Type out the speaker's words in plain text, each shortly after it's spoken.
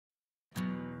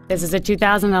This is a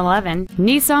 2011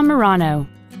 Nissan Murano.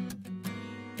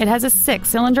 It has a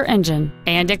 6-cylinder engine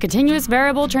and a continuous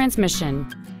variable transmission.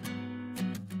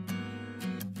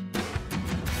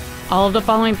 All of the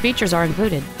following features are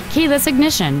included: keyless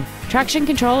ignition, traction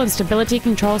control and stability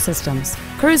control systems,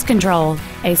 cruise control,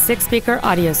 a 6-speaker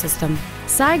audio system,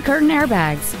 side curtain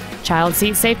airbags, child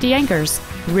seat safety anchors,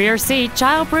 rear seat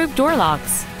child-proof door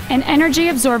locks, an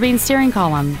energy-absorbing steering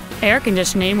column, air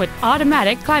conditioning with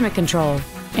automatic climate control,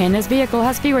 and this vehicle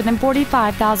has fewer than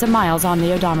 45,000 miles on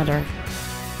the odometer.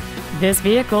 This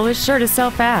vehicle is sure to sell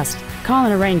fast. Call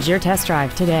and arrange your test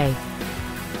drive today.